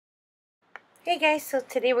Hey guys, so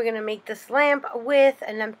today we're going to make this lamp with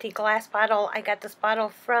an empty glass bottle. I got this bottle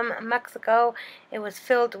from Mexico. It was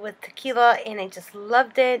filled with tequila and I just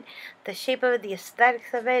loved it. The shape of it, the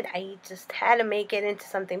aesthetics of it, I just had to make it into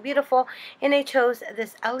something beautiful, and I chose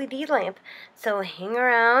this LED lamp. So hang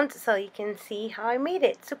around so you can see how I made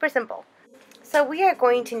it. Super simple. So we are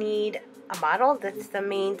going to need a bottle. That's the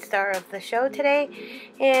main star of the show today,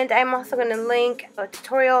 and I'm also going to link a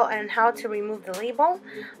tutorial on how to remove the label.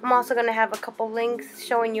 I'm also going to have a couple links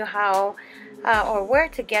showing you how or where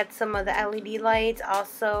to get some of the LED lights,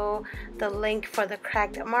 also the link for the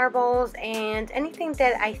cracked marbles, and anything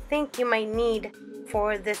that I think you might need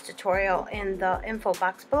for this tutorial in the info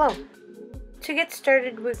box below. To get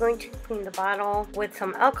started, we're going to clean the bottle with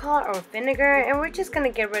some alcohol or vinegar, and we're just going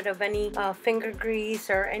to get rid of any finger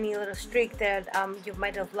grease or any little streak that you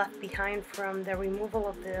might have left behind from the removal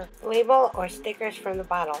of the label or stickers from the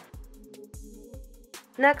bottle.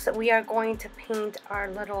 Next, we are going to paint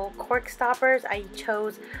our little cork stoppers. I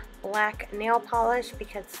chose black nail polish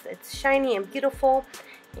because it's shiny and beautiful,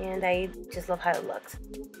 and I just love how it looks.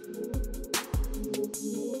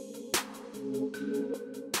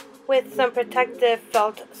 With some protective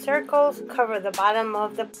felt circles, cover the bottom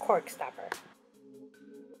of the cork stopper.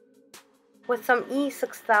 With some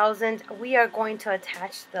E6000, we are going to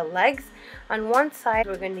attach the legs. On one side,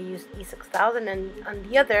 we're going to use E6000, and on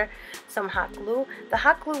the other, some hot glue. The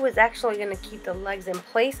hot glue is actually going to keep the legs in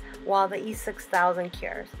place while the E6000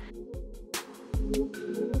 cures.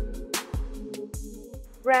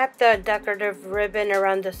 Wrap the decorative ribbon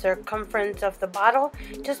around the circumference of the bottle.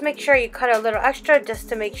 Just make sure you cut a little extra just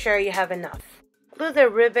to make sure you have enough. Glue the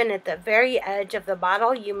ribbon at the very edge of the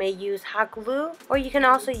bottle. You may use hot glue, or you can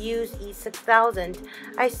also use E6000.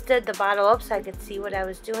 I stood the bottle up so I could see what I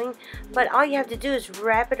was doing, but all you have to do is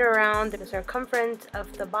wrap it around the circumference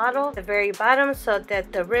of the bottle, the very bottom, so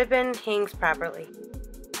that the ribbon hangs properly.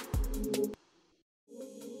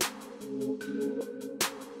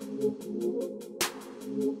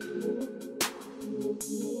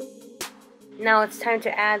 Now it's time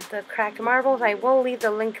to add the cracked marbles. I will leave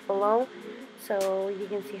the link below so you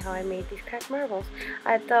can see how I made these cracked marbles.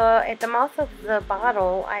 At the mouth of the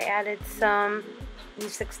bottle, I added some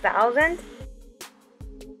E6000,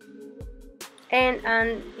 and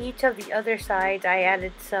on each of the other sides I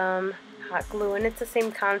added some hot glue, and it's the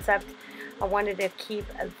same concept. I wanted to keep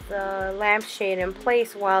the lampshade in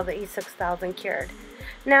place while the E6000 cured.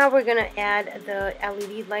 Now we're going to add the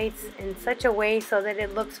LED lights in such a way so that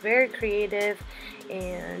it looks very creative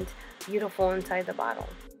and beautiful inside the bottle.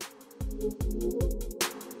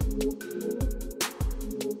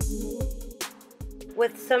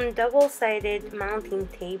 With some double-sided mounting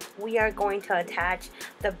tape, we are going to attach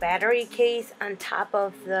the battery case on top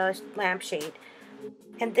of the lampshade.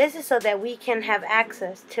 And this is so that we can have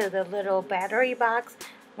access to the little battery box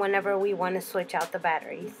whenever we want to switch out the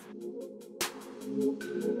batteries.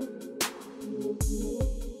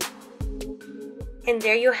 And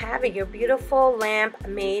there you have it, your beautiful lamp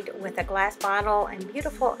made with a glass bottle and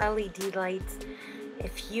beautiful LED lights.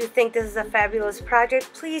 If you think this is a fabulous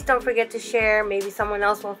project, please don't forget to share. Maybe someone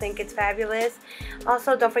else will think it's fabulous.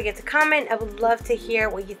 Also, don't forget to comment. I would love to hear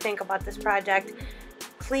what you think about this project.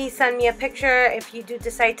 Please send me a picture if you do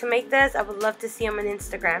decide to make this. I would love to see them on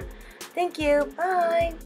Instagram. Thank you. Bye.